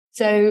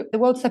So the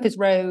world's toughest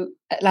row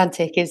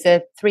Atlantic is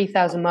a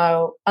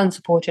 3,000-mile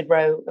unsupported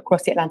row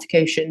across the Atlantic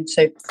Ocean.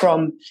 So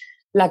from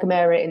La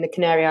Gomera in the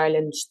Canary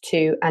Islands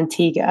to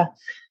Antigua.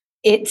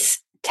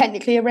 It's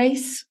technically a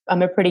race.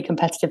 I'm a pretty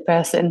competitive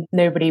person.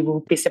 Nobody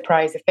will be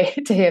surprised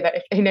to hear that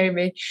if they know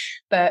me.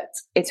 But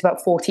it's about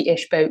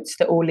 40-ish boats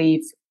that all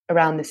leave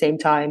around the same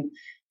time,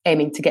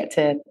 aiming to get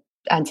to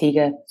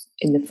Antigua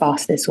in the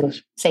fastest, sort of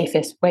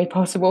safest way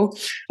possible.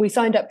 We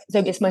signed up, so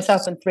it's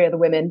myself and 3 other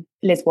women,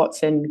 Liz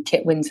Watson,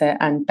 Kit Windsor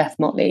and Beth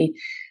Motley.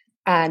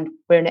 And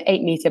we're in an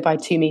 8-metre by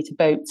 2-metre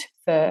boat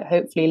for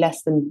hopefully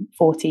less than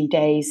 40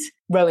 days,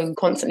 rowing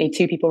constantly,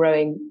 2 people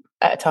rowing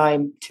at a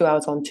time, 2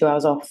 hours on, 2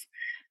 hours off.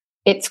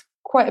 It's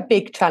quite a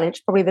big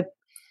challenge,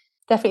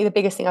 definitely the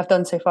biggest thing I've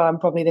done so far and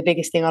probably the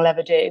biggest thing I'll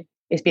ever do.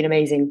 It's been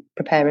amazing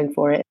preparing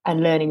for it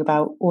and learning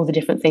about all the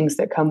different things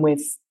that come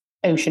with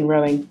ocean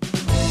rowing.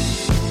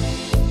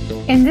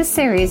 In this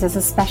series, as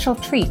a special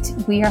treat,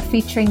 we are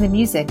featuring the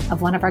music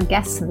of one of our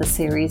guests in the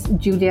series,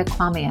 Julia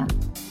Kwamea.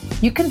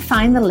 You can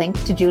find the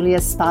link to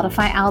Julia's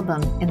Spotify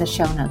album in the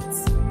show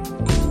notes.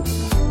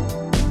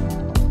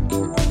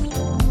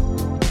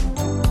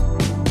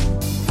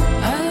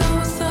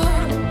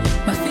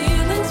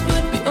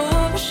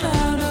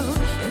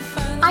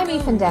 I'm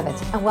Ethan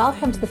Devitt, and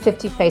welcome to the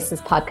 50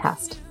 Faces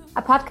podcast,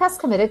 a podcast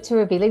committed to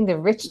revealing the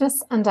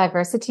richness and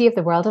diversity of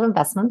the world of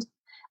investment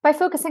by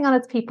focusing on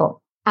its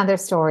people and their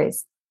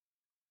stories.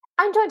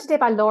 I'm joined today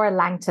by Laura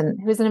Langton,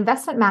 who is an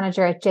investment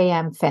manager at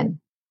JM Fin.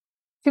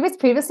 She was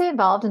previously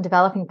involved in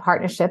developing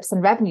partnerships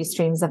and revenue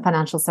streams of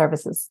financial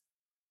services.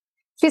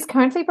 She's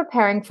currently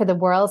preparing for the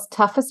world's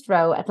toughest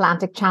row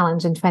Atlantic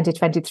Challenge in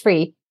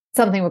 2023,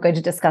 something we're going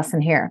to discuss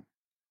in here.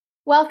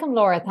 Welcome,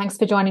 Laura. Thanks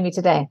for joining me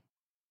today.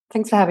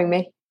 Thanks for having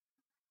me.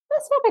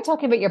 Let's start by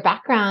talking about your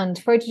background.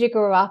 Where did you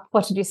grow up?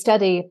 What did you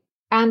study?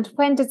 And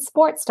when did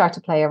sports start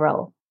to play a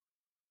role?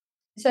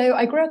 So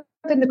I grew up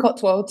in the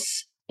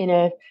Cotswolds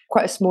in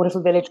quite a small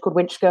little village called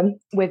Winchcombe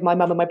with my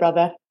mum and my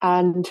brother.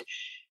 And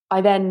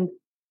I then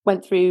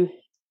went through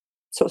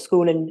sort of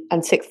school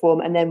and sixth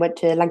form and then went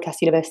to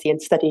Lancaster University and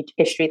studied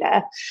history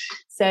there.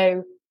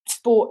 So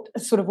sport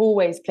has sort of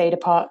always played a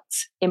part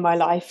in my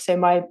life. So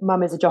my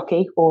mum is a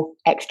jockey or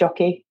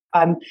ex-jockey.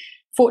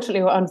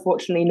 Fortunately or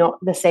unfortunately not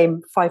the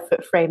same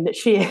 5-foot frame that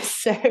she is.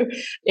 So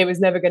it was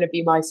never going to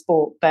be my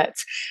sport. But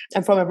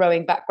I'm from a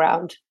rowing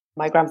background.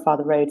 My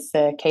grandfather rowed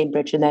the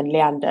Cambridge and then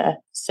Leander.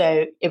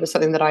 So it was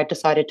something that I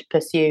decided to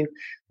pursue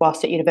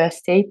whilst at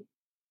university.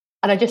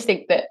 And I just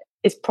think that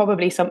it's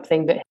probably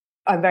something that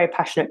I'm very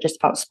passionate just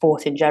about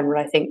sport in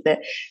general. I think that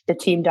the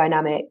team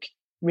dynamic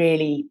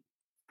really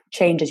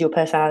changes your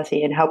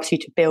personality and helps you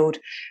to build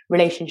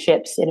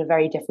relationships in a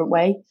very different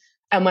way.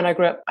 And when I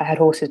grew up, I had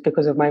horses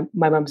because of my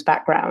mum's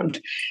background.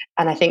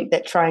 And I think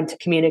that trying to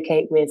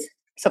communicate with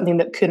something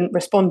that couldn't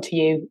respond to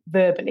you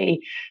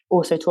verbally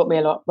also taught me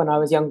a lot when I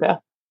was younger.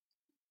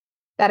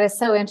 That is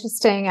so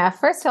interesting.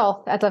 First of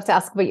all, I'd love to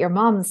ask about your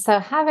mum. So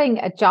having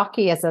a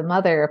jockey as a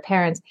mother or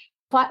parent,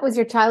 what was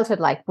your childhood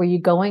like? Were you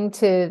going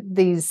to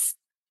these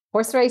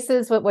horse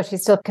races? Was she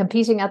still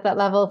competing at that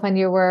level when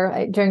you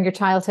were during your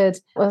childhood?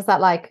 What was that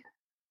like?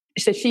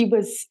 So she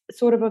was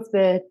sort of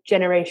the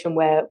generation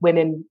where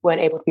women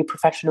weren't able to be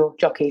professional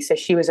jockeys. So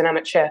she was an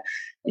amateur.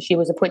 She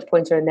was a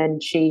pointer, and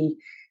then she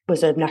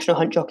was a national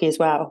hunt jockey as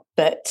well,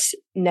 but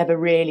never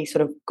really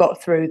sort of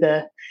got through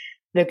the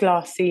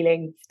glass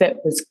ceiling that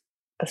was.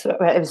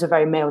 It was a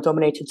very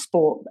male-dominated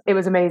sport. It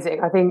was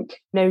amazing. I think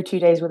no 2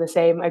 days were the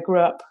same. I grew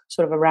up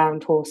sort of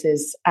around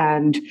horses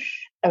and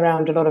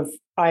around a lot of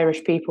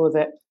Irish people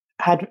that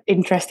had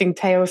interesting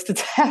tales to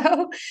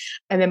tell.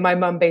 And then my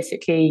mum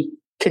basically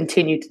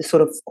continued the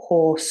sort of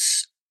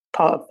horse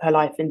part of her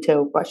life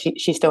until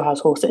she still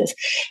has horses.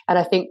 And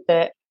I think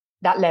that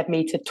led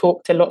me to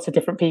talk to lots of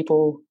different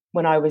people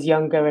when I was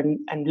younger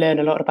and learn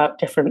a lot about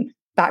different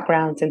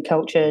backgrounds and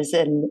cultures.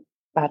 And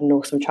I had an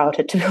awesome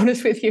childhood, to be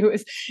honest with you.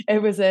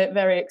 It was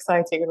very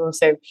exciting and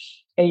also,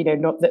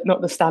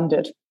 not the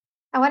standard.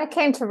 And when it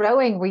came to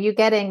rowing, were you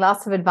getting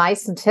lots of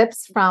advice and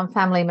tips from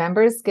family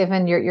members,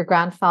 given your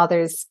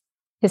grandfather's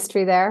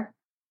history there?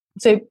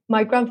 So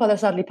my grandfather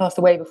sadly passed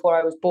away before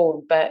I was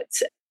born, but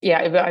yeah,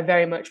 I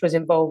very much was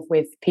involved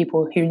with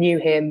people who knew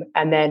him,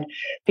 and then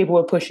people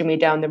were pushing me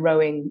down the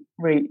rowing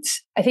route.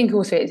 I think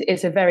also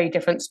it's a very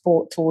different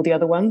sport to all the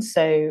other ones.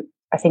 So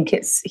I think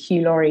it's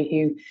Hugh Laurie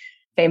who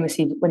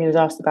famously, when he was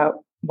asked about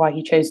why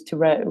he chose to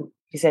row,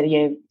 he said,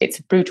 it's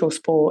a brutal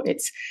sport.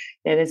 It's,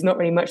 there's not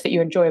really much that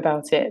you enjoy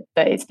about it,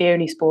 but it's the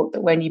only sport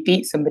that when you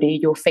beat somebody,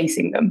 you're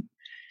facing them.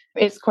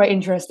 It's quite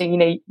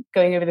interesting,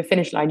 going over the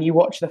finish line, you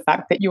watch the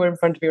fact that you're in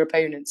front of your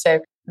opponent. So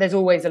there's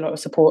always a lot of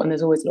support and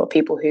there's always a lot of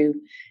people who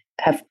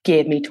have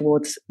geared me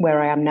towards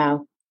where I am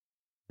now.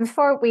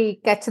 Before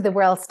we get to the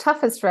world's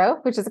toughest row,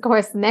 which is, of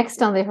course,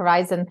 next on the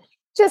horizon,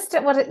 just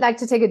what I'd like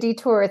to take a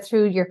detour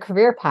through your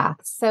career path.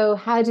 So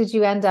how did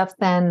you end up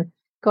then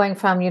going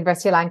from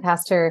University of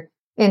Lancaster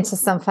into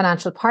some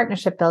financial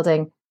partnership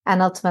building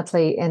and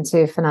ultimately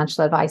into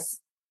financial advice?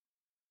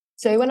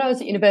 So when I was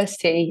at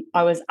university,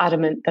 I was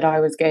adamant that I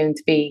was going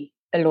to be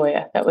a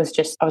lawyer. That was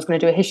just, I was going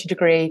to do a history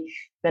degree,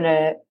 then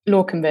a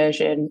law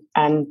conversion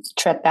and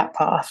tread that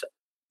path.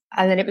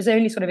 And then it was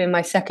only sort of in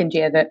my second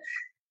year that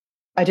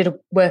I did a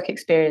work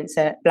experience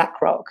at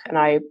BlackRock, and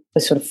I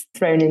was sort of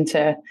thrown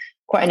into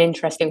quite an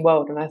interesting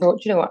world. And I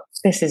thought, you know what,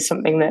 this is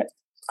something that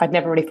I'd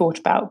never really thought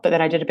about. But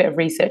then I did a bit of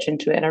research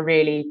into it, and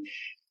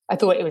I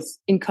thought it was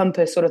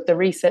encompassed sort of the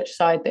research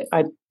side that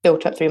I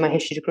built up through my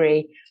history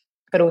degree,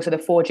 but also the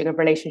forging of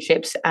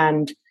relationships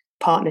and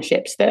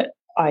partnerships that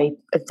I'm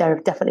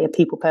definitely a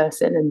people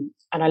person.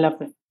 And I love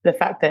the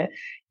fact that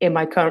in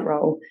my current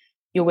role,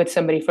 you're with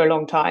somebody for a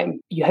long time.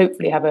 You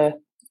hopefully have a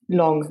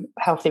long,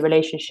 healthy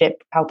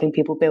relationship, helping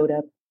people build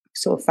a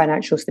sort of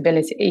financial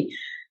stability.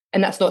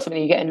 And that's not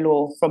something you get in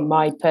law, from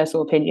my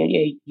personal opinion.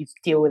 You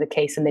deal with a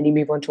case and then you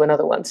move on to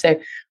another one. So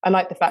I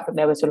like the fact that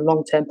there were sort of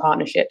long-term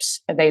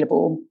partnerships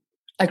available.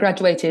 I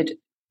graduated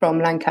from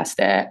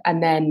Lancaster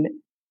and then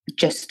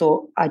just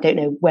thought, I don't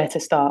know where to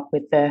start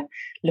with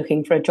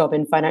looking for a job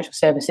in financial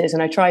services.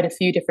 And I tried a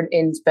few different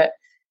ins, but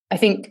I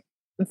think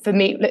for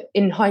me,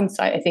 in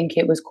hindsight, I think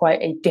it was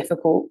quite a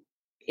difficult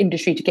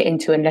industry to get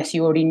into unless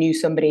you already knew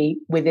somebody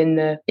within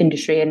the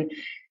industry. And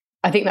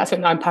I think that's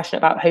something I'm passionate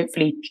about,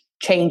 hopefully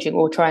changing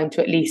or trying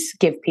to at least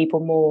give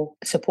people more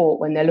support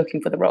when they're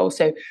looking for the role.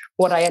 So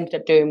what I ended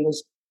up doing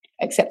was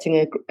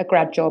accepting a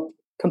grad job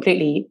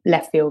completely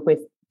left field with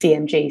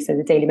DMG, so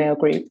the Daily Mail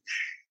Group,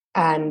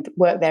 and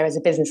worked there as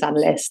a business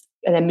analyst,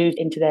 and then moved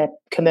into their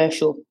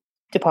commercial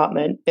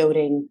department,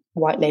 building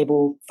white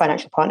label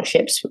financial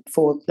partnerships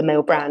for the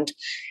Mail brand.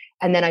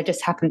 And then I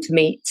just happened to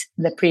meet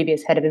the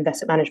previous head of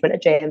investment management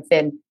at JM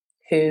Finn,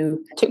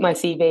 who took my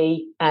CV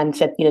and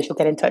said, she'll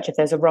get in touch if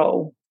there's a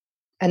role.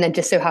 And then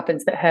just so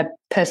happens that her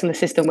personal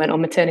assistant went on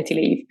maternity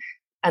leave,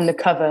 and the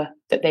cover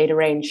that they'd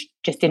arranged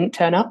just didn't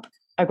turn up.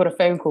 I got a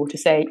phone call to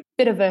say,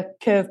 bit of a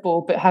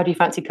curveball, but how do you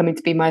fancy coming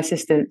to be my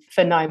assistant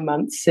for 9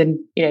 months? And,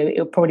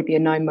 it'll probably be a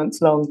 9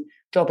 months long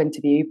job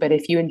interview, but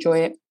if you enjoy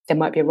it, there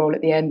might be a role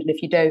at the end. And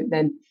if you don't,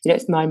 then,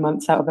 it's 9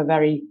 months out of a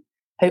very,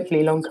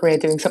 hopefully long career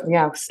doing something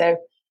else. So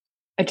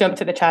I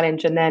jumped at the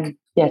challenge, and then,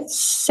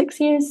 6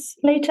 years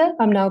later,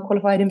 I'm now a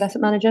qualified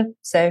investment manager.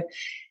 So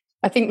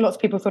I think lots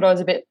of people thought I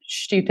was a bit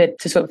stupid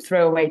to sort of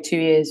throw away 2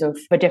 years of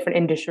a different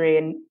industry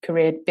and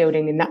career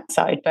building in that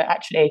side. But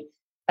actually,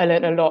 I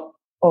learned a lot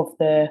of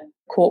the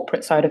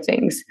corporate side of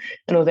things.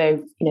 And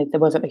although, there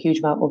wasn't a huge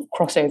amount of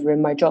crossover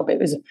in my job, it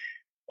was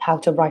how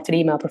to write an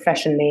email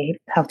professionally,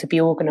 how to be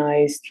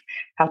organized,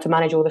 how to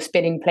manage all the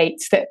spinning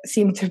plates that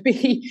seem to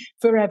be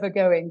forever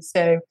going.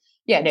 So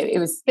it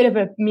was a bit of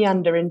a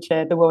meander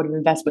into the world of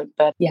investment,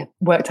 but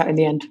worked out in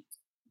the end.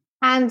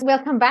 And we'll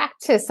come back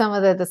to some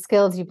of the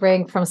skills you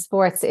bring from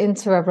sports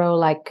into a role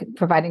like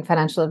providing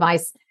financial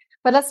advice.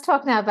 But let's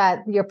talk now about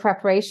your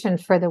preparation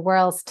for the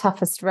world's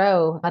toughest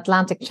row,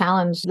 Atlantic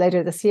Challenge,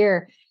 later this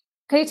year.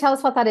 Can you tell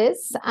us what that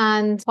is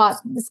and what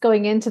is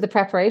going into the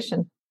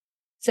preparation?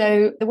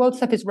 So the world's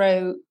toughest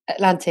row,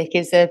 Atlantic,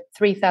 is a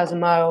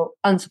 3,000-mile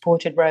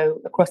unsupported row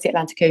across the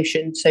Atlantic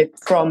Ocean. So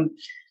from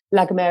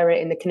La Gomera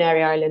in the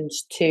Canary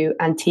Islands to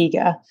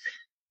Antigua.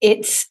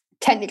 It's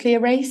technically a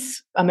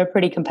race. I'm a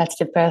pretty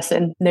competitive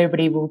person.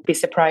 Nobody will be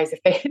surprised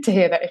to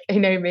hear that if they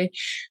know me.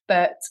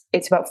 But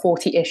it's about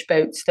 40-ish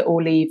boats that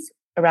all leave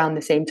around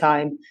the same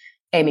time,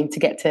 aiming to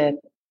get to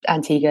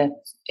Antigua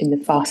in the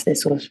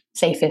fastest, sort of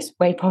safest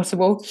way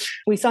possible.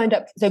 We signed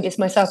up, so it's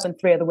myself and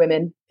 3 other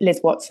women,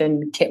 Liz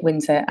Watson, Kit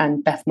Windsor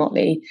and Beth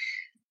Motley.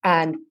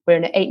 And we're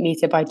in an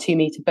 8-metre by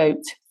 2-metre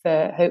boat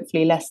for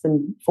hopefully less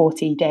than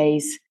 40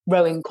 days,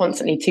 rowing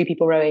constantly, 2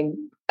 people rowing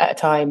at a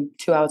time,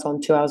 2 hours on,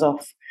 2 hours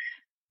off.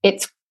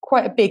 It's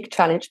quite a big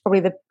challenge,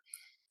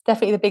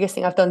 definitely the biggest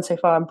thing I've done so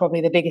far, and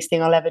probably the biggest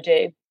thing I'll ever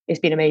do. It's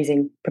been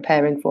amazing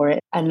preparing for it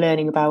and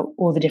learning about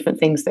all the different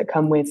things that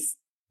come with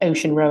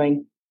ocean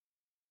rowing.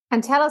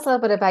 And tell us a little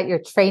bit about your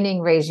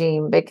training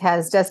regime,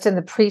 because just in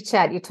the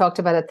pre-chat, you talked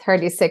about a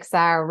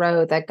 36-hour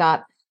row that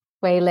got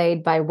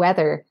waylaid by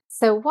weather.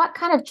 So what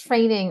kind of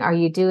training are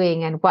you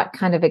doing, and what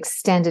kind of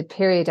extended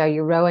period are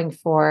you rowing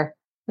for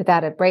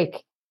without a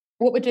break?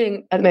 What we're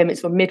doing at the moment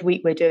is for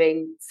midweek, we're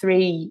doing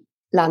 3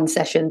 land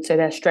sessions. So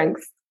they're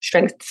strength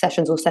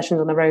sessions or sessions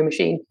on the rowing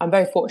machine. I'm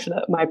very fortunate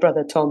that my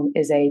brother Tom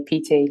is a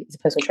PT, he's a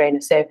personal trainer.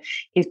 So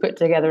he's put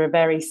together a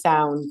very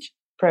sound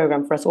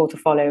program for us all to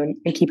follow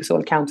and keep us all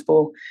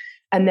accountable.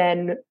 And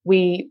then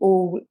we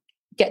all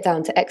get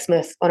down to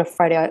Exmouth on a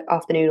Friday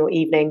afternoon or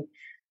evening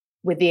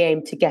with the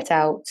aim to get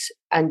out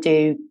and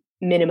do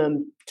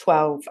minimum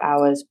 12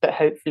 hours, but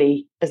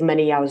hopefully as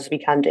many hours as we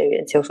can do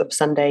until sort of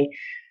Sunday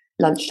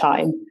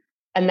lunchtime.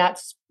 And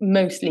that's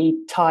mostly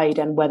tide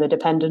and weather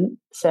dependent.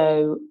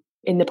 So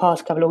in the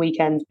past couple of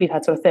weekends, we've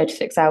had sort of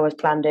 36 hours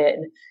planned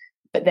in,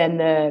 but then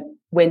the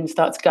wind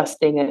starts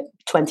gusting at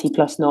 20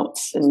 plus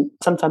knots and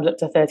sometimes up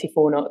to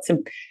 34 knots.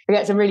 And we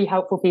get some really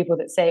helpful people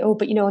that say, oh,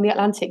 but on the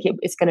Atlantic,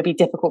 it's going to be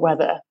difficult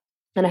weather.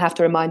 And I have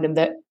to remind them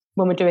that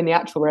when we're doing the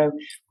actual row,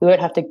 we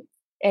won't have to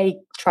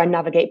try and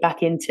navigate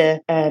back into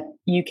a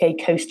UK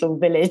coastal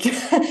village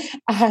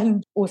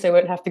and also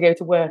won't have to go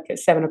to work at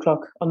 7 o'clock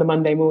on the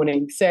Monday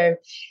morning. So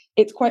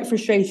it's quite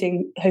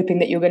frustrating hoping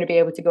that you're going to be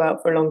able to go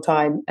out for a long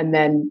time and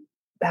then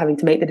having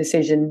to make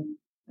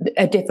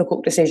a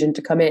difficult decision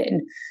to come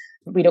in.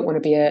 We don't want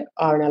to be a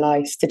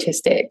RNLI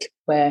statistic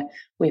where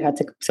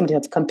somebody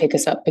had to come pick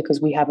us up because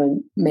we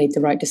haven't made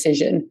the right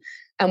decision.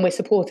 And we're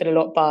supported a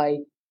lot by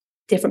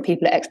different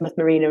people at Exmouth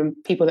Marina and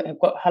people that have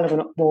got a hell of a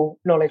lot more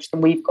knowledge than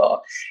we've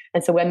got.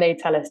 And so when they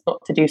tell us not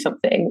to do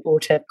something or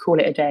to call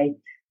it a day,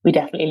 we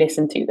definitely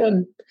listen to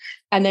them.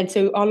 And then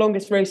so our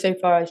longest row so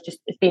far it's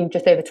been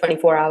just over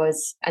 24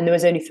 hours. And there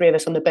was only 3 of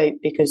us on the boat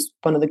because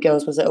one of the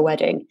girls was at a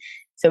wedding.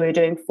 So we were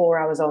doing 4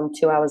 hours on,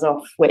 2 hours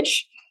off,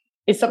 which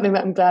is something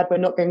that I'm glad we're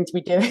not going to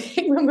be doing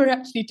when we're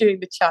actually doing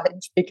the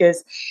challenge,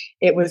 because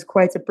it was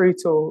quite a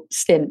brutal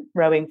stint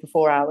rowing for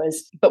 4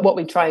 hours. But what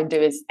we try and do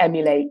is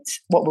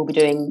emulate what we'll be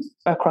doing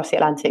across the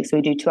Atlantic. So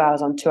we do 2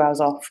 hours on, 2 hours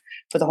off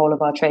for the whole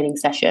of our training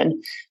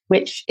session,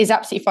 which is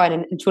absolutely fine.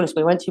 And to be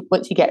honest,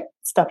 once you get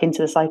stuck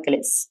into the cycle,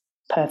 it's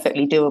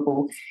perfectly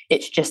doable.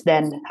 It's just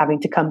then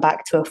having to come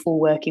back to a full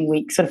working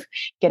week, sort of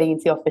getting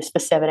into the office for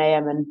 7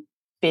 a.m. and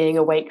being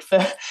awake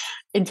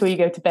until you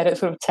go to bed at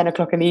sort of 10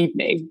 o'clock in the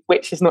evening,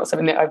 which is not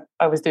something that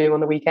I was doing on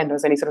the weekend. I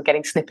was only sort of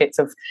getting snippets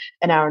of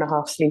an hour and a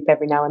half sleep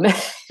every now and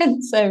then.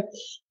 And so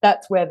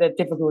that's where the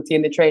difficulty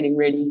in the training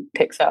really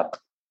picks up.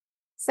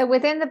 So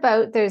within the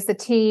boat, there's the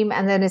team,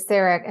 and then is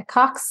there a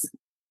cox?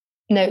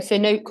 No, so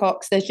no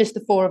cox. There's just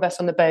the 4 of us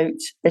on the boat.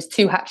 There's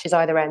 2 hatches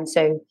either end.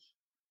 So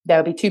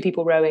there'll be 2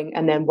 people rowing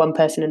and then 1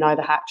 person in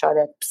either hatch,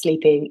 either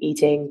sleeping,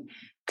 eating,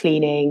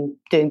 cleaning,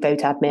 doing boat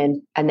admin,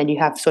 and then you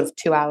have sort of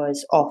 2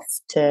 hours off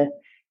to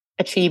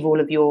achieve all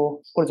of your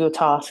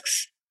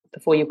tasks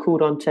before you're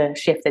called on to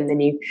shift, and then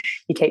you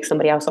take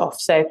somebody else off.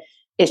 So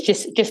it's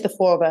just the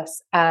 4 of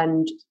us,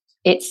 and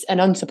it's an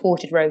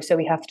unsupported row, so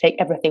we have to take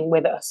everything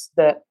with us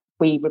that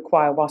we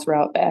require whilst we're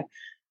out there.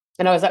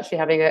 And I was actually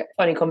having a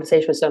funny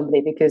conversation with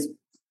somebody because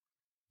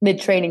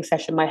mid-training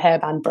session my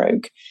hairband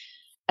broke,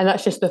 and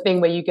that's just the thing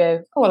where you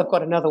go, oh well, I've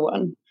got another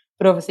one.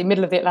 But obviously,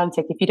 middle of the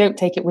Atlantic, if you don't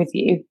take it with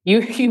you,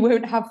 you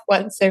won't have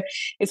one. So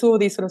it's all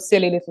these sort of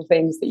silly little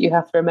things that you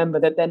have to remember,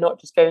 that they're not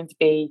just going to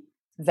be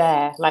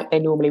there like they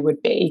normally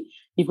would be.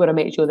 You've got to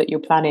make sure that you're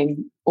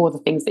planning all the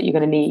things that you're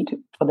going to need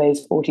for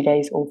those 40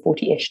 days or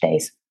 40-ish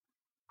days.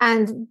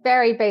 And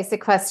very basic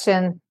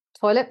question,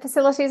 toilet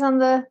facilities on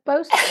the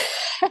boat?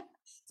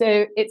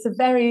 So it's a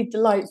very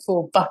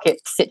delightful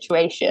bucket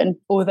situation,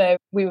 although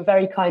we were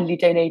very kindly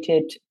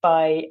donated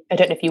by, I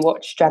don't know if you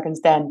watched Dragon's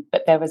Den,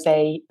 but there was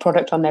a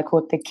product on there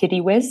called the Kiddie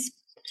Whiz,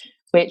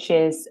 which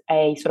is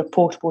a sort of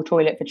portable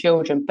toilet for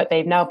children, but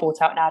they've now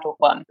brought out an adult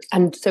one.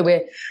 And so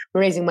we're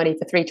raising money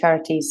for 3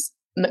 charities,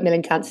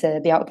 Macmillan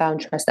Cancer, the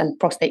Outbound Trust and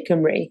Prostate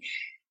Cymru.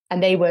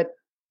 And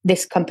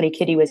this company,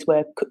 Kiddie Whiz,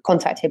 were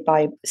contacted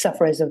by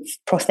sufferers of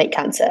prostate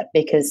cancer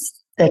because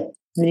the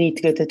need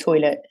to go to the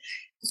toilet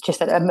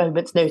just at a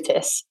moment's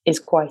notice is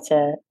quite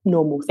a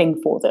normal thing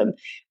for them.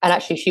 And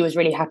actually, she was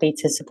really happy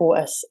to support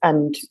us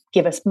and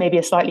give us maybe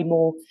a slightly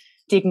more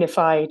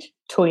dignified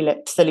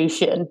toilet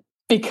solution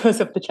because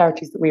of the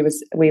charities that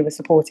we were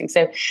supporting.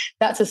 So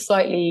that's a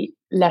slightly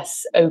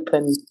less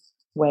open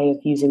way of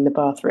using the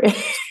bathroom.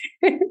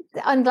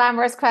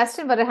 Unglamorous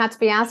question, but it had to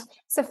be asked.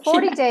 So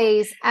 40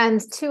 days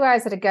and 2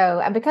 hours at a go.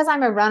 And because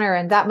I'm a runner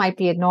and that might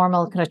be a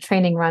normal kind of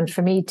training run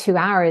for me, 2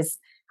 hours,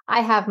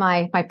 I have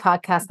my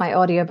podcast, my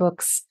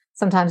audiobooks,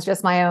 sometimes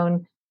just my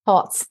own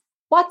thoughts.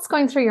 What's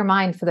going through your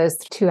mind for those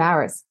 2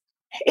 hours?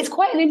 It's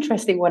quite an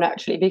interesting one,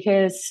 actually,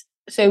 because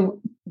so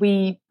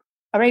we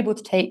are able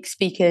to take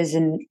speakers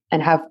and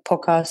have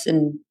podcasts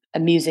and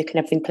music and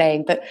everything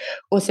playing, but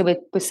also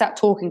we're sat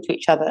talking to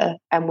each other,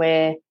 and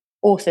we're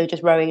also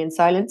just rowing in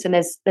silence. And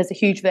there's a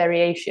huge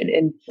variation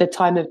in the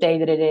time of day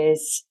that it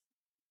is,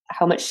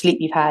 how much sleep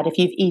you've had, if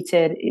you've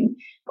eaten.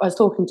 I was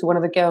talking to one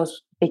of the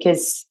girls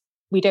because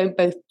we don't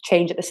both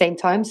change at the same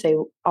time.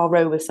 So I'll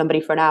row with somebody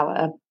for an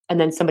hour and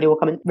then somebody will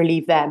come and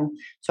relieve them.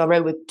 So I'll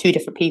row with 2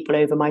 different people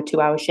over my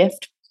 2-hour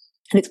shift.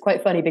 And it's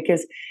quite funny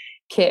because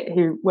Kit,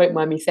 who won't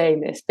mind me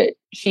saying this, but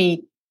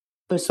she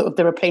was sort of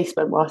the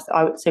replacement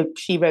so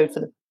she rowed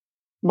for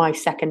my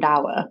second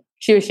hour.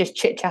 She was just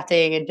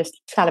chit-chatting and just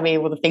telling me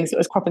all the things that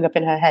was cropping up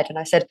in her head. And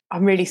I said,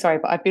 I'm really sorry,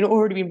 but I've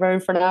already been rowing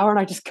for an hour and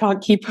I just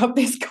can't keep up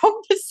this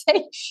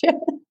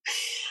conversation.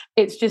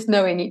 It's just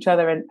knowing each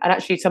other. And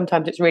actually,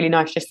 sometimes it's really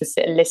nice just to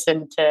sit and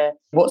listen to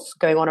what's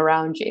going on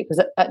around you.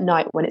 Because at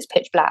night, when it's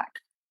pitch black,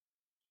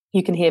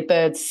 you can hear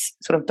birds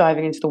sort of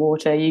diving into the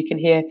water. You can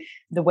hear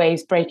the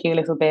waves breaking a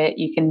little bit.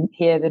 You can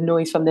hear the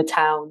noise from the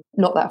town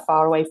not that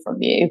far away from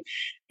you.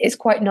 It's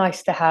quite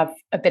nice to have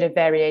a bit of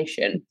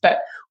variation. But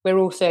we're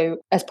also,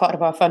 as part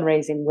of our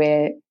fundraising,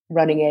 we're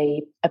running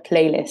a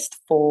playlist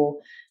for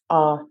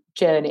our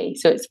journey.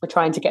 So we're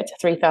trying to get to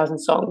 3,000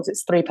 songs.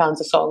 It's £3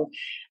 a song.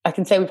 I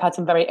can say we've had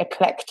some very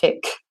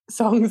eclectic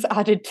songs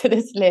added to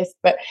this list,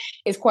 but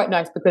it's quite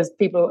nice because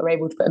people are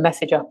able to put a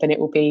message up, and it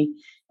will be,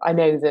 I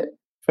know that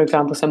for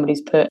example,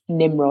 somebody's put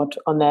Nimrod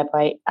on there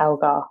by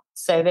Algar.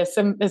 So there's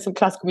some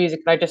classical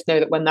music, and I just know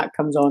that when that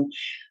comes on,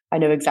 I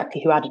know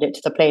exactly who added it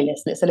to the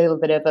playlist, and it's a little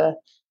bit of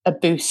a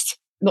boost.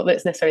 Not that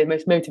it's necessarily the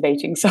most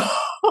motivating song,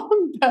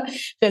 but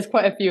there's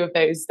quite a few of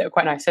those that are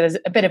quite nice. So there's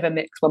a bit of a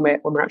mix when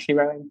we're actually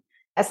rowing.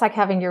 It's like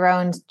having your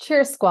own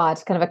cheer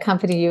squad kind of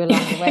accompany you along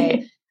the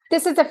way.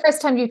 This is the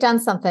first time you've done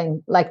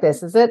something like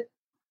this, is it?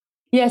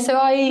 Yeah, so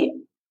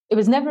it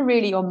was never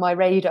really on my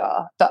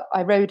radar, but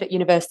I rowed at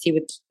university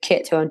with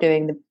Kit, who I'm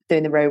doing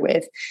the row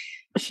with.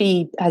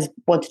 She has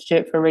wanted to do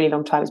it for a really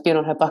long time. It's been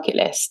on her bucket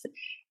list.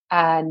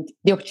 And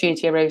the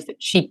opportunity arose that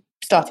she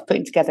started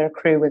putting together a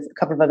crew with a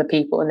couple of other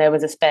people, and there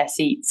was a spare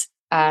seat.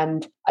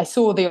 And I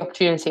saw the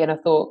opportunity and I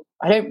thought,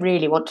 I don't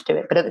really want to do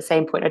it, but at the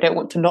same point, I don't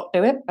want to not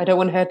do it. I don't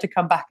want her to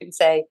come back and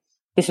say,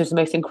 this was the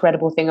most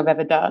incredible thing I've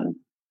ever done.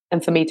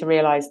 And for me to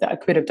realize that I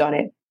could have done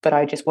it, but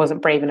I just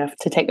wasn't brave enough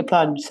to take the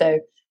plunge. So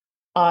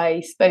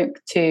I spoke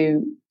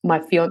to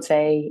my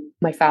fiance,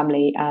 my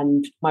family,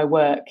 and my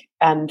work,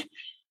 and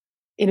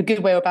in a good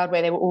way or a bad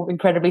way, they were all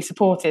incredibly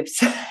supportive.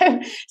 So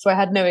I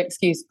had no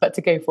excuse but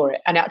to go for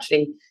it. And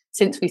actually,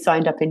 since we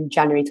signed up in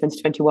January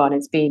 2021,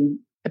 it's been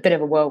a bit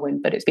of a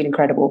whirlwind, but it's been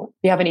incredible.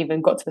 We haven't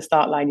even got to the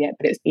start line yet,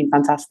 but it's been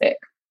fantastic.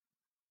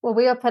 Well,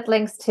 we'll put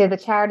links to the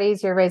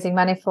charities you're raising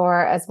money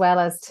for, as well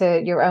as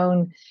to your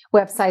own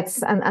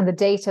websites and the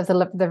date of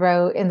the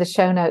row in the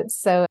show notes,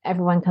 so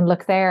everyone can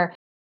look there.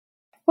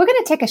 We're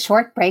going to take a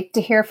short break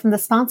to hear from the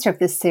sponsor of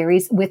this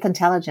series, With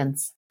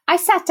Intelligence. I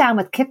sat down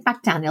with Kip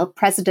McDaniel,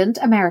 President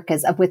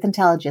Americas of With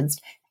Intelligence.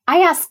 I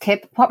asked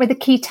Kip what were the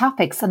key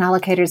topics on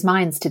allocators'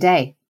 minds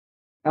today.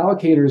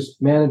 Allocators,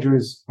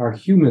 managers are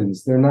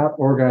humans. They're not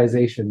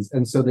organizations.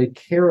 And so they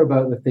care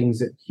about the things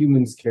that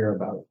humans care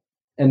about.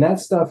 And that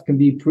stuff can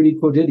be pretty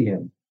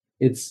quotidian.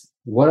 It's,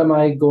 what am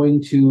I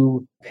going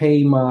to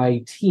pay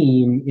my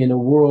team in a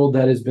world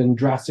that has been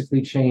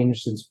drastically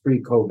changed since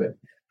pre-COVID?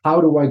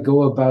 How do I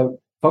go about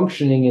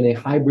functioning in a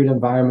hybrid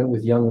environment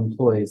with young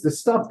employees? The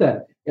stuff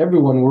that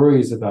everyone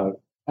worries about,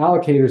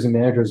 allocators and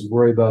managers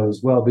worry about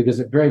as well, because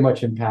it very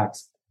much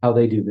impacts how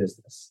they do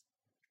business.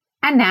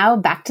 And now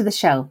back to the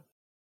show.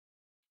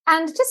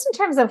 And just in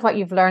terms of what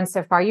you've learned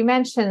so far, you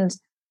mentioned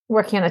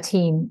working on a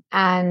team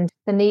and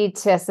the need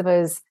to, I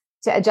suppose,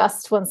 to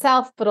adjust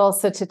oneself, but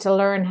also to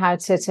learn how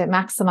to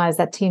maximize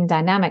that team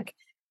dynamic.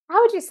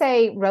 How would you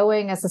say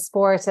rowing as a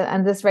sport,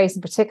 and this race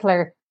in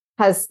particular,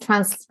 has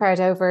transferred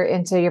over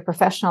into your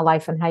professional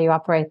life and how you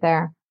operate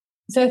there?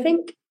 So I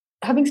think,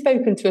 having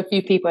spoken to a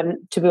few people, and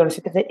to be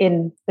honest, because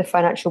in the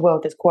financial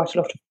world, there's quite a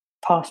lot of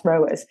past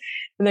rowers,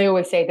 and they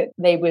always say that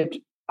they would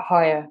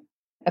hire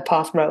a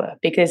past rower,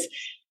 because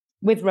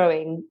with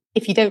rowing,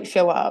 if you don't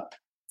show up,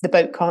 the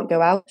boat can't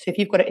go out. So if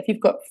you've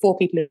got 4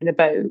 people in a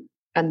boat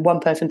and one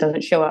person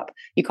doesn't show up,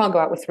 you can't go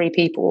out with 3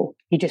 people.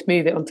 You just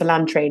move it onto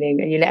land training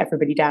and you let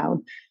everybody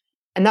down.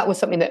 And that was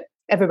something that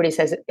everybody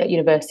says at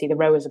university, the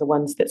rowers are the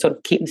ones that sort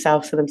of keep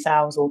themselves to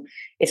themselves, or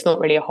it's not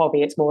really a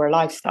hobby, it's more a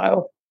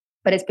lifestyle.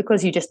 But it's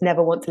because you just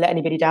never want to let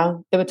anybody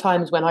down. There were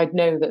times when I'd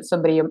know that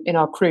somebody in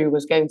our crew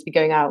was going to be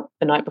going out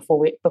the night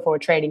before a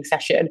training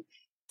session.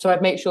 So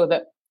I'd make sure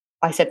that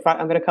I said, right,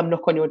 I'm going to come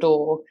knock on your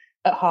door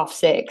at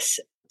 6:30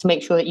 to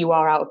make sure that you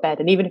are out of bed.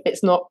 And even if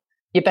it's not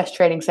your best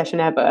training session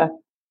ever,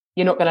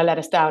 you're not going to let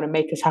us down and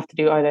make us have to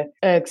do either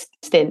erg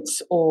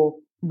stints or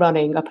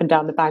running up and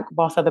down the bank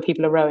whilst other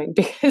people are rowing,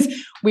 because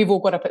we've all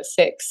got up at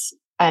 6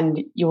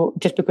 and you're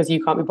just because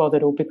you can't be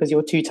bothered or because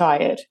you're too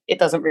tired. It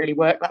doesn't really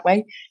work that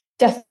way.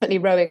 Definitely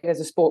rowing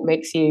as a sport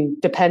makes you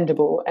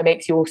dependable and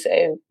makes you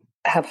also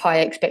have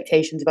high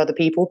expectations of other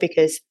people,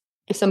 because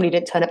if somebody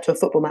didn't turn up to a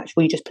football match,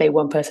 well, you just play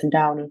one person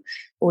down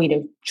or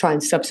try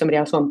and sub somebody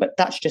else on. But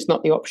that's just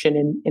not the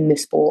option in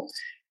this sport.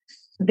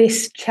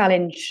 This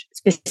challenge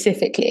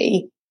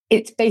specifically,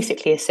 it's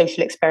basically a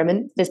social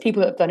experiment. There's people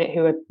that have done it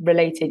who are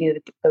related.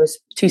 There was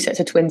 2 sets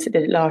of twins that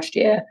did it last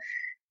year.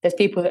 There's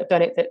people that have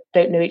done it that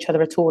don't know each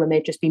other at all, and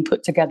they've just been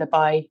put together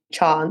by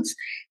chance.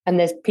 And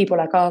there's people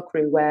like our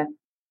crew, where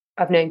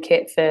I've known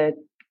Kit for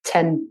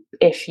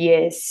 10-ish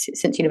years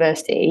since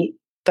university,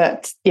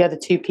 but the other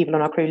 2 people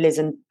on our crew, Liz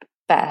and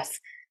Beth,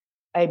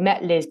 I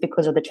met Liz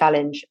because of the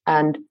challenge,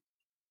 and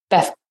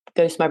Beth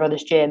goes to my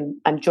brother's gym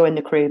and joined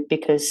the crew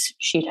because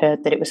she'd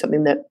heard that it was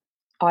something that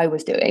I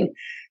was doing.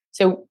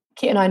 So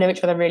Kit and I know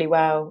each other really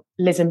well.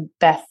 Liz and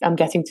Beth, I'm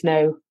getting to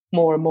know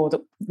more and more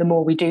the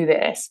more we do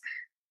this.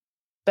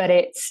 But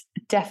it's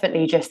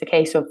definitely just a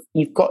case of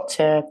you've got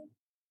to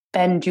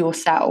bend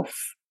yourself,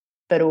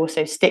 but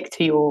also stick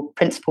to your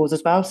principles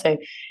as well. So,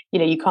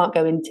 you can't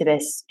go into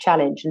this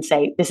challenge and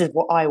say, this is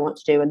what I want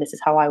to do and this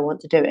is how I want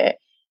to do it.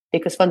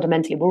 Because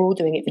fundamentally, we're all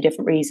doing it for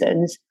different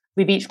reasons.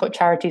 We've each got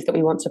charities that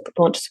we want to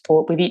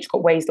support. We've each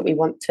got ways that we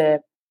want to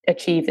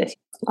achieve this.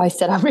 I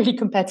said I'm really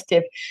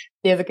competitive.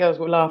 The other girls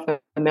will laugh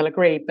and they'll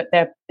agree, but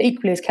they're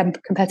equally as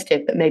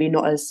competitive, but maybe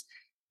not as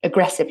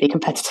aggressively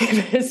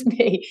competitive as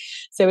me.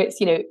 So it's,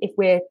 if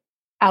we're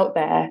out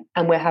there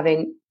and we're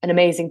having an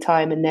amazing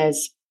time and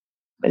there's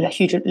a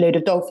huge load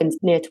of dolphins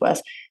near to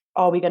us,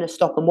 are we going to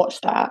stop and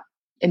watch that?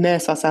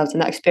 immerse ourselves in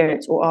that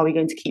experience, or are we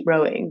going to keep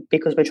rowing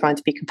because we're trying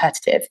to be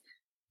competitive?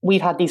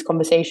 We've had these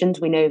conversations.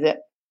 We know that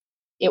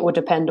it will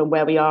depend on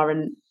where we are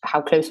and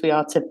how close we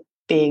are to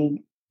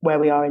being where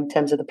we are in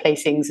terms of the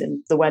placings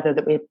and the weather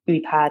that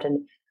we've had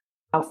and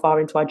how far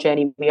into our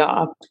journey we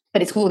are.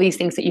 But it's all these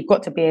things that you've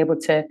got to be able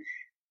to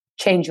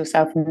change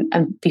yourself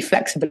and be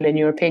flexible in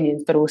your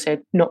opinions, but also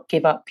not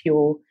give up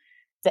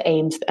the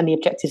aims and the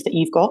objectives that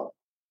you've got.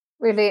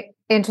 Really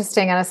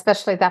interesting. And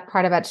especially that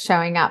part about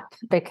showing up,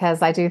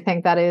 because I do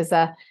think that is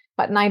about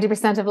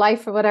 90% of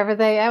life, or whatever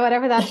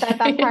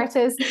that part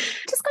is.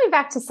 Just going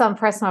back to some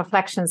personal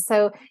reflections.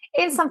 So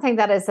in something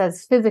that is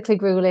as physically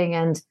grueling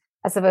and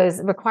I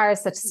suppose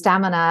requires such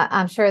stamina,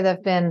 I'm sure there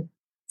have been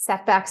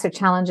setbacks or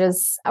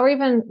challenges, or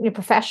even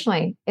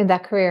professionally in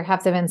that career,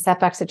 have there been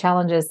setbacks or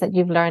challenges that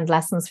you've learned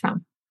lessons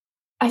from?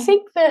 I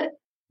think that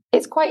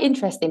it's quite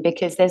interesting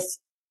because there's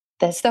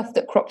stuff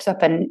that crops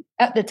up, and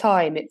at the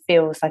time it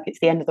feels like it's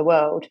the end of the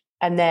world,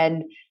 and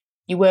then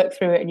you work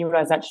through it and you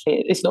realize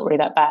actually it's not really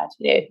that bad.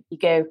 You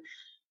go,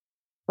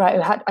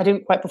 right, I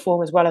didn't quite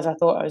perform as well as I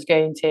thought I was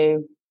going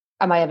to.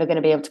 Am I ever going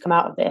to be able to come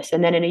out of this?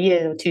 And then in a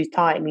year or two's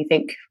time, you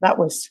think that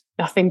was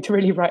nothing to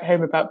really write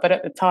home about. But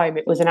at the time,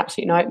 it was an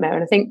absolute nightmare.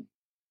 And I think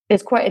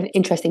there's quite an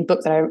interesting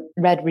book that I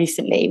read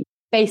recently,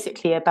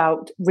 basically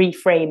about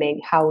reframing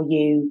how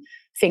you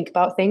think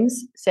about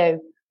things. So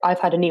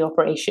I've had a knee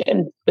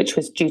operation, which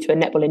was due to a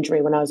netball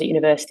injury when I was at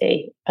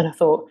university. And I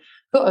thought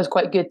it was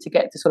quite good to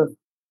get to sort of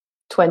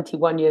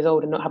 21 years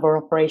old and not have an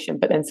operation.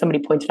 But then somebody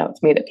pointed out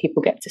to me that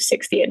people get to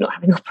 60 and not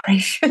having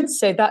operations.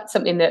 So that's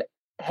something that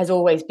has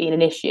always been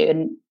an issue.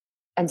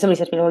 And somebody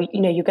said to me,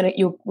 "Oh,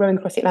 you're rowing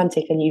across the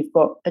Atlantic and you've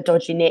got a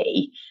dodgy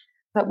knee."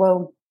 Like,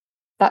 well,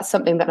 that's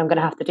something that I'm going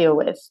to have to deal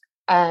with.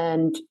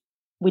 And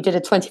we did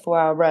a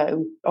 24-hour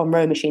row on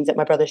row machines at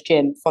my brother's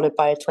gym, followed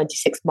by a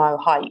 26-mile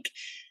hike,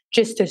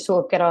 just to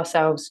sort of get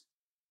ourselves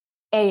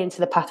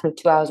into the pattern of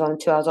 2 hours on and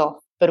 2 hours off,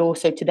 but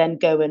also to then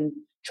go and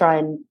try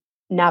and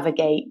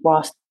navigate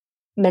whilst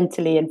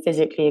mentally and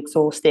physically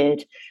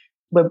exhausted.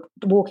 We're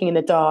walking in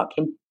the dark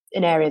in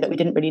an area that we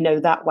didn't really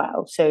know that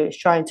well. So it's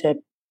trying to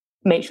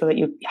make sure that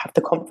you have the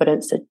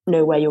confidence to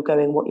know where you're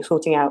going, what you're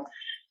sorting out.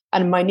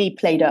 And my knee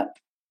played up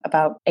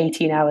about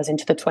 18 hours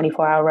into the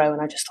 24-hour row. And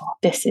I just thought,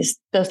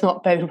 does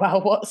not bode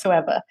well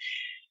whatsoever.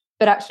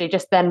 But actually,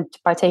 just then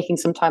by taking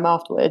some time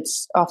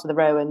afterwards, after the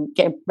row and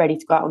getting ready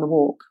to go out on the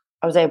walk,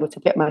 I was able to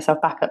get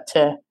myself back up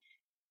to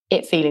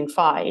it feeling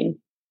fine.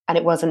 And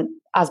it wasn't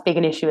as big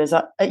an issue as,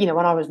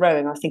 when I was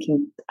rowing, I was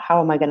thinking, how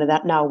am I going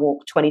to now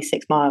walk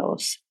 26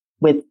 miles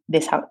with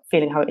this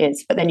feeling how it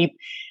is? But then you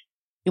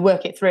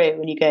work it through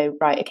and you go,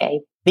 right,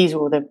 okay, these are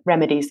all the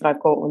remedies that I've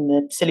got and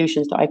the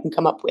solutions that I can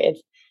come up with,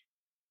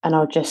 and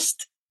I'll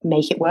just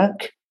make it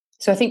work.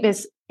 So I think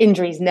there's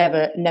injuries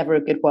never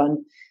a good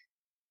one.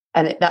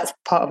 And that's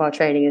part of our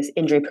training is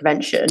injury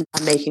prevention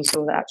and making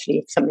sure that actually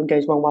if something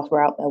goes wrong whilst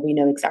we're out there, we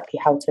know exactly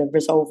how to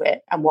resolve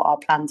it and what our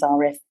plans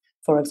are if,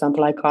 for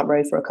example, I can't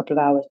row for a couple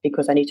of hours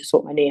because I need to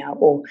sort my knee out,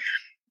 or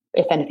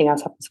if anything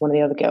else happens to one of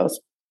the other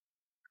girls.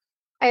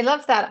 I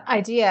love that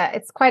idea.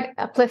 It's quite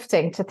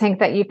uplifting to think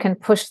that you can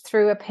push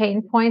through a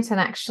pain point and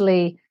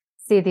actually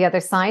see the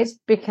other side,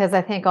 because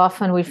I think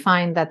often we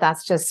find that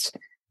that's just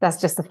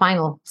the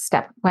final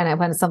step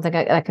when something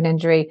like an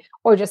injury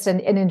or just an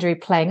injury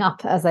playing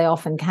up, as they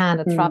often can,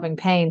 a throbbing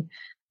pain.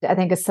 I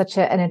think it's such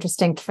an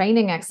interesting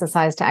training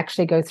exercise to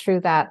actually go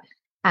through that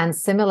and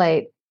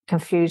simulate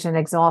confusion,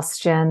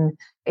 exhaustion,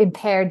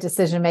 impaired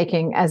decision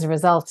making as a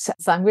result.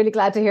 So I'm really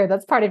glad to hear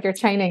that's part of your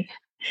training.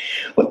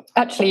 Well,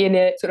 actually, in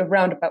a sort of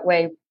roundabout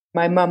way,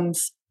 my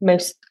mum's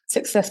most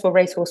successful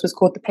racehorse was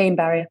called the Pain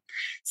Barrier.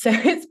 So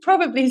it's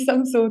probably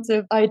some sort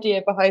of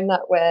idea behind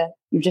that where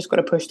you've just got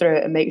to push through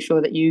it and make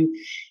sure that you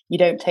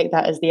don't take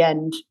that as the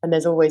end. And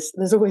there's always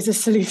a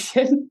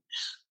solution.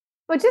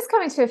 Well, just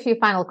coming to a few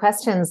final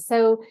questions.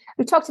 So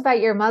we talked about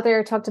your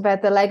mother, talked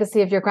about the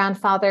legacy of your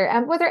grandfather.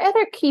 And were there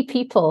other key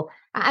people,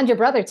 and your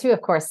brother too,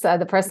 of course,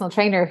 the personal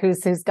trainer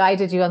who's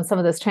guided you on some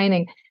of this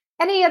training?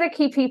 Any other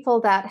key people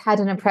that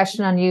had an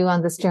impression on you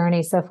on this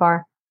journey so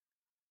far?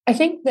 I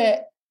think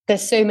that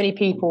there's so many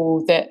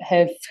people that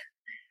have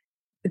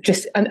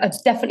just, and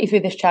definitely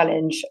through this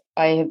challenge,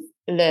 I have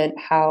learned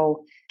how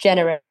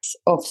generous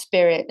of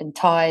spirit and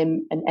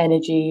time and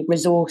energy,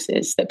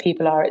 resources that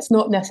people are. It's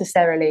not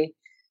necessarily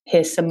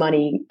here's some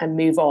money and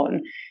move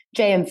on.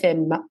 Jay and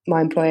Finn,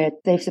 my employer,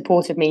 they've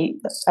supported me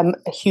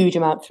a huge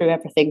amount through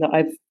everything that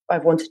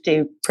I've wanted to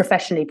do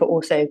professionally, but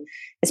also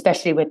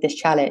especially with this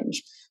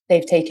challenge.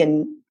 They've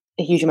taken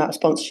a huge amount of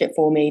sponsorship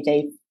for me.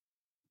 They've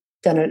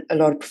done a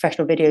lot of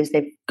professional videos.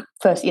 They've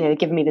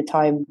given me the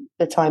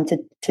time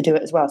to do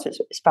it as well. So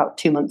it's about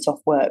 2 months off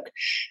work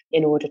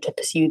in order to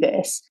pursue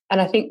this. And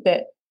I think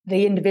that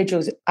the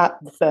individuals at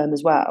the firm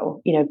as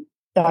well,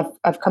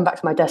 I've come back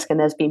to my desk and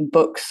there's been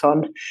books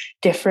on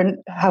different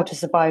how to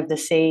survive the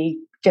sea,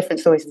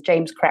 different stories. The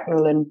James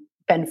Cracknell and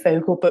Ben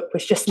Fogle book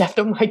was just left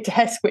on my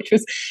desk, which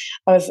was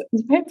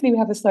hopefully we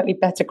have a slightly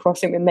better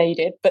crossing than they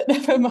did, but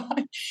never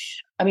mind.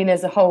 I mean,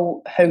 there's a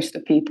whole host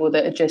of people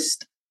that are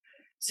just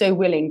so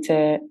willing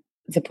to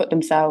to put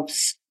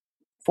themselves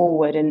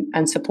forward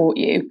and support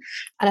you.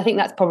 And I think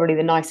that's probably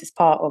the nicest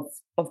part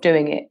of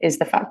doing it, is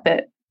the fact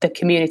that the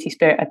community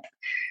spirit.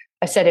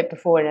 I said it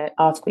before in an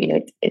article,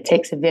 it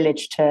takes a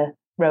village to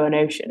row an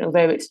ocean.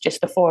 Although it's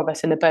just the four of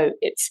us in the boat,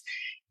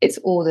 it's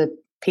all the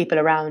people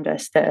around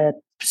us that are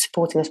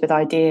supporting us with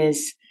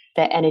ideas,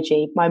 their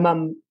energy. My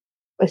mum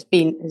has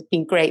been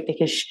great,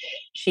 because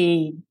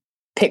she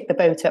picked the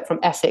boat up from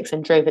Essex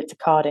and drove it to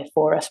Cardiff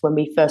for us when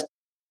we first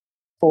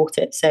bought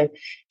it. So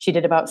she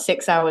did about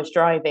 6 hours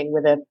driving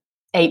with a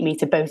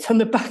 8-meter boat on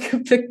the back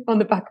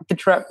of the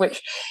truck,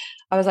 which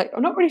I was like,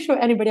 I'm not really sure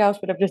anybody else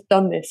would have just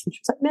done this. And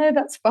she was like, no,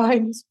 that's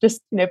fine. It's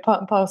just, part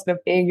and parcel of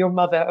being your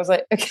mother. I was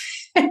like,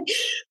 okay.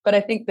 But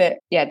I think that,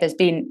 there's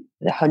been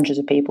hundreds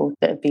of people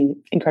that have been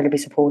incredibly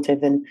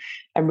supportive and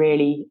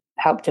really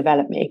helped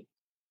develop me.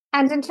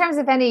 And in terms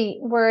of any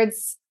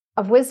words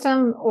of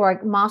wisdom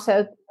or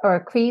motto or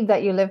a creed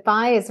that you live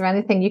by, is there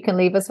anything you can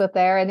leave us with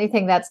there?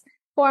 Anything that's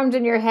formed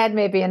in your head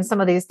maybe in some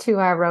of these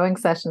 2-hour rowing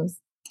sessions?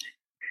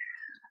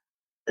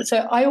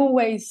 So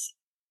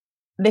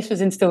this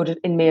was instilled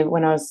in me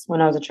when I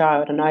was a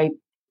child, and I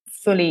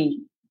fully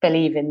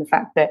believe in the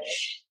fact that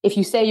if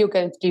you say you're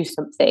going to do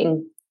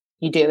something,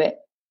 you do it,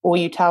 or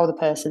you tell the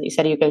person that you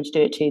said you're going to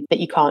do it to that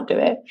you can't do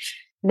it.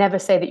 Never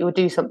say that you'll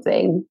do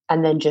something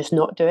and then just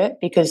not do it,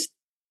 because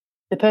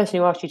the person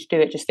who asked you to do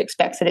it just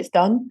expects that it's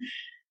done.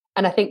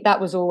 And I think it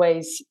was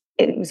always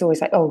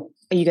like, oh,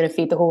 are you going to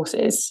feed the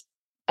horses?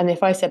 And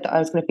if I said that I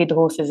was going to feed the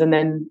horses and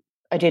then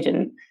I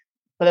didn't,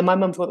 well, then my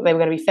mum thought that they were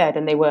going to be fed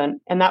and they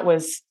weren't. And that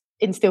was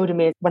instilled in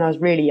me when I was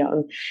really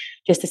young,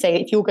 just to say,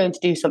 if you're going to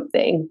do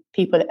something,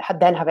 people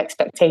then have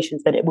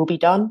expectations that it will be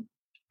done,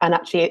 and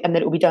that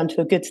it will be done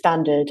to a good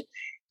standard,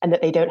 and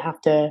that they don't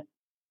have to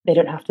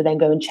then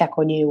go and check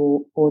on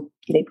you or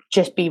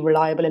just be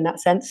reliable in that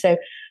sense. So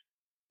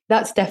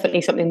that's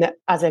definitely something that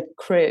as a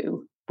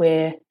crew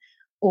we're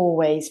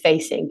always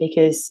facing,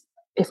 because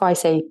if I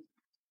say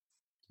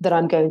that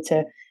I'm going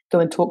to go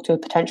and talk to a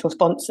potential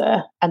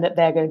sponsor and that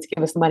they're going to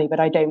give us the money, but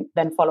I don't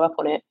then follow up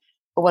on it,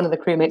 or one of the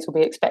crewmates will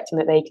be expecting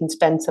that they can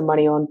spend some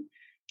money on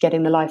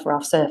getting the life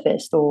raft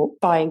surfaced or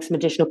buying some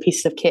additional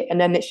pieces of kit,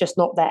 and then it's just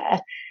not there,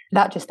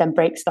 that just then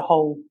breaks the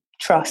whole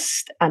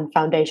trust and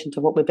foundation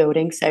to what we're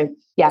building. So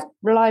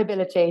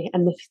reliability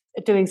and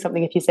doing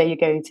something if you say you're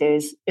going to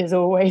is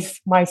always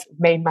my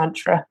main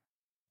mantra.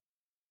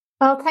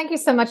 Well, thank you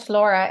so much,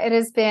 Laura. It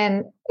has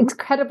been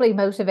incredibly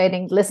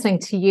motivating listening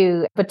to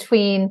you,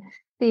 between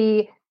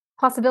the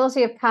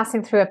possibility of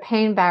passing through a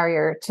pain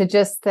barrier to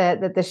just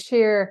the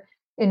sheer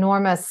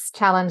enormous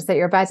challenge that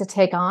you're about to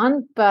take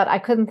on. But I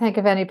couldn't think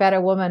of any better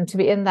woman to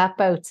be in that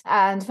boat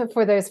and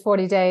for those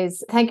 40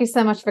 days. Thank you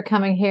so much for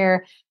coming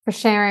here, for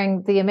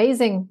sharing the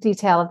amazing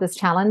detail of this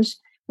challenge.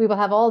 We will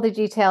have all the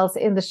details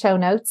in the show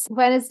notes.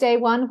 When is day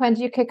one? When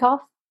do you kick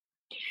off?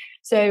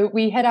 So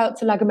we head out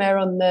to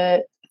Lagomera on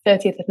the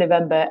 30th of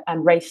November,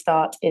 and race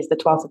start is the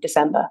 12th of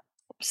December.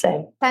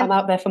 So I'm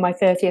out there for my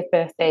 30th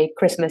birthday,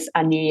 Christmas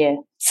and New Year.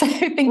 So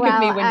think of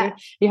me when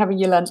you're having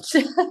your lunch.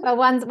 Well,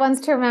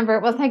 one's to remember.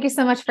 Well, thank you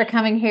so much for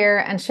coming here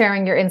and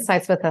sharing your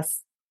insights with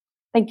us.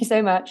 Thank you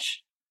so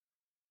much.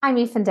 I'm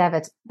Aoife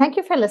Devitt. Thank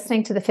you for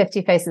listening to the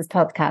 50 Faces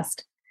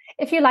podcast.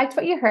 If you liked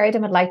what you heard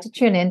and would like to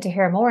tune in to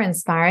hear more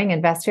inspiring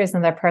investors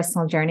and their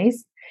personal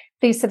journeys,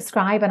 please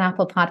subscribe on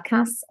Apple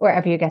Podcasts,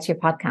 wherever you get your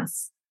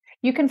podcasts.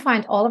 You can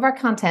find all of our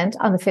content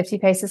on the 50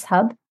 Faces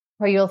Hub,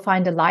 where you'll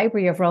find a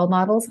library of role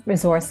models,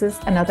 resources,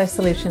 and other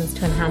solutions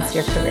to enhance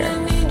your career.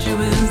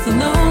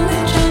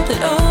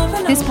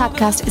 This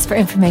podcast is for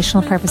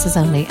informational purposes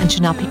only and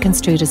should not be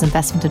construed as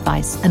investment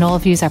advice, and all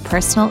views are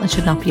personal and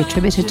should not be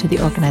attributed to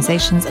the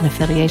organisations and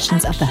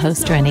affiliations of the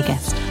host or any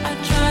guest.